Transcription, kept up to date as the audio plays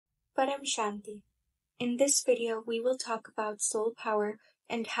Param Shanti. In this video, we will talk about soul power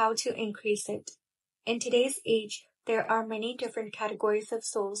and how to increase it. In today's age, there are many different categories of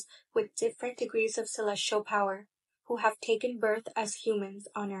souls with different degrees of celestial power who have taken birth as humans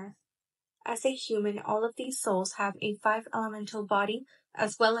on earth. As a human, all of these souls have a 5-elemental body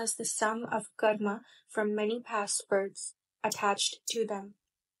as well as the sum of karma from many past births attached to them.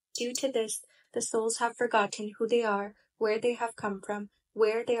 Due to this, the souls have forgotten who they are, where they have come from,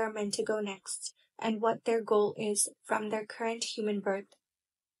 where they are meant to go next, and what their goal is from their current human birth.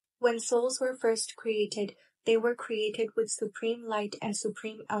 When souls were first created, they were created with supreme light and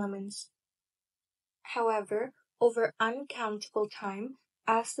supreme elements. However, over uncountable time,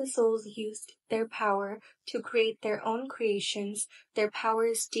 as the souls used their power to create their own creations, their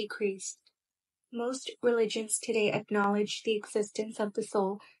powers decreased. Most religions today acknowledge the existence of the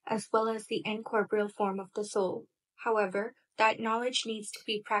soul as well as the incorporeal form of the soul. However, that knowledge needs to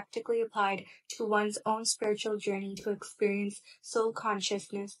be practically applied to one's own spiritual journey to experience soul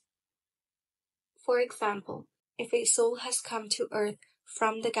consciousness. For example, if a soul has come to Earth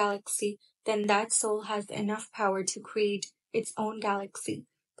from the galaxy, then that soul has enough power to create its own galaxy.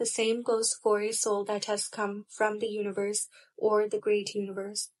 The same goes for a soul that has come from the universe or the great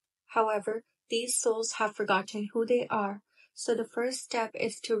universe. However, these souls have forgotten who they are, so the first step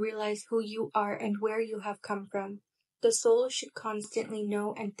is to realize who you are and where you have come from. The soul should constantly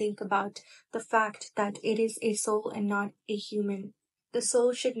know and think about the fact that it is a soul and not a human. The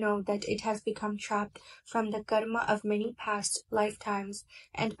soul should know that it has become trapped from the karma of many past lifetimes,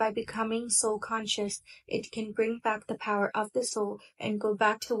 and by becoming soul conscious, it can bring back the power of the soul and go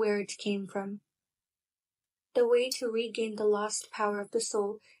back to where it came from. The way to regain the lost power of the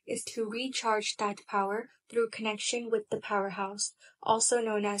soul is to recharge that power through connection with the powerhouse, also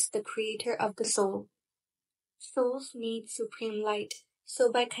known as the creator of the soul. Souls need supreme light,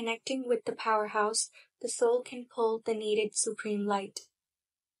 so by connecting with the powerhouse, the soul can pull the needed supreme light.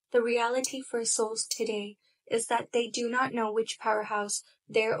 The reality for souls today is that they do not know which powerhouse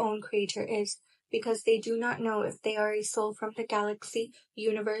their own creator is, because they do not know if they are a soul from the galaxy,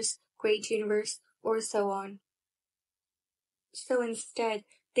 universe, great universe, or so on. So instead,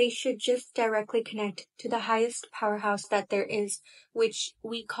 they should just directly connect to the highest powerhouse that there is, which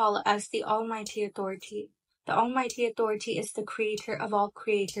we call as the Almighty Authority. The Almighty Authority is the creator of all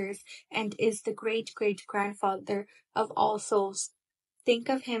creators and is the great-great-grandfather of all souls. Think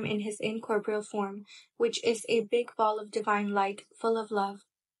of him in his incorporeal form, which is a big ball of divine light full of love.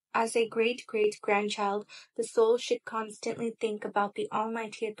 As a great-great-grandchild, the soul should constantly think about the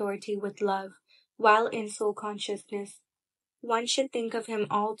Almighty Authority with love, while in soul consciousness. One should think of him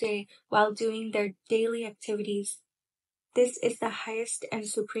all day while doing their daily activities. This is the highest and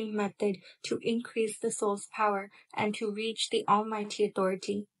supreme method to increase the soul's power and to reach the Almighty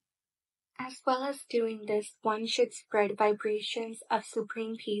Authority. As well as doing this, one should spread vibrations of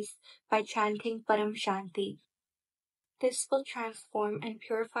supreme peace by chanting Param Shanti. This will transform and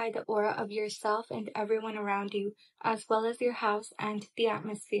purify the aura of yourself and everyone around you, as well as your house and the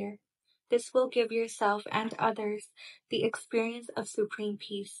atmosphere. This will give yourself and others the experience of supreme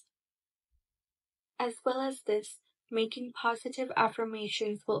peace. As well as this, making positive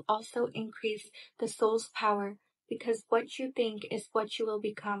affirmations will also increase the soul's power, because what you think is what you will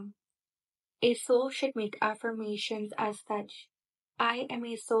become. A soul should make affirmations as such. I am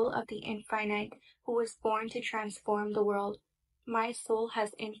a soul of the infinite who was born to transform the world. My soul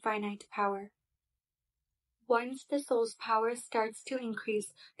has infinite power. Once the soul's power starts to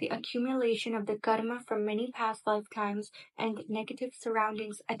increase, the accumulation of the karma from many past lifetimes and negative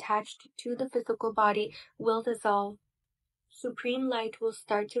surroundings attached to the physical body will dissolve. Supreme light will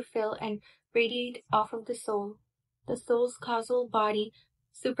start to fill and radiate off of the soul. The soul's causal body,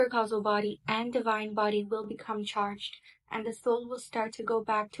 supercausal body, and divine body will become charged, and the soul will start to go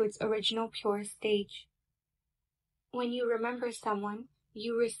back to its original pure stage. When you remember someone,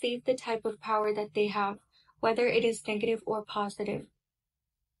 you receive the type of power that they have, whether it is negative or positive.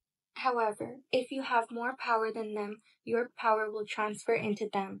 However, if you have more power than them, your power will transfer into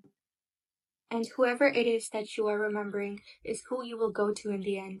them. And whoever it is that you are remembering is who you will go to in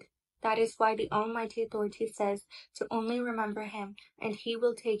the end. That is why the Almighty Authority says to only remember him, and he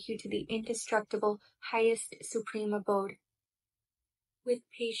will take you to the indestructible, highest, supreme abode. With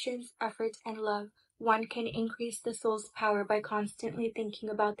patience, effort, and love, one can increase the soul's power by constantly thinking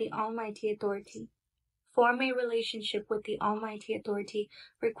about the Almighty Authority. Form a relationship with the Almighty Authority,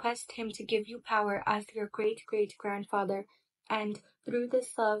 request him to give you power as your great-great-grandfather, and through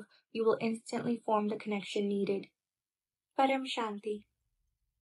this love, you will instantly form the connection needed. Param Shanti.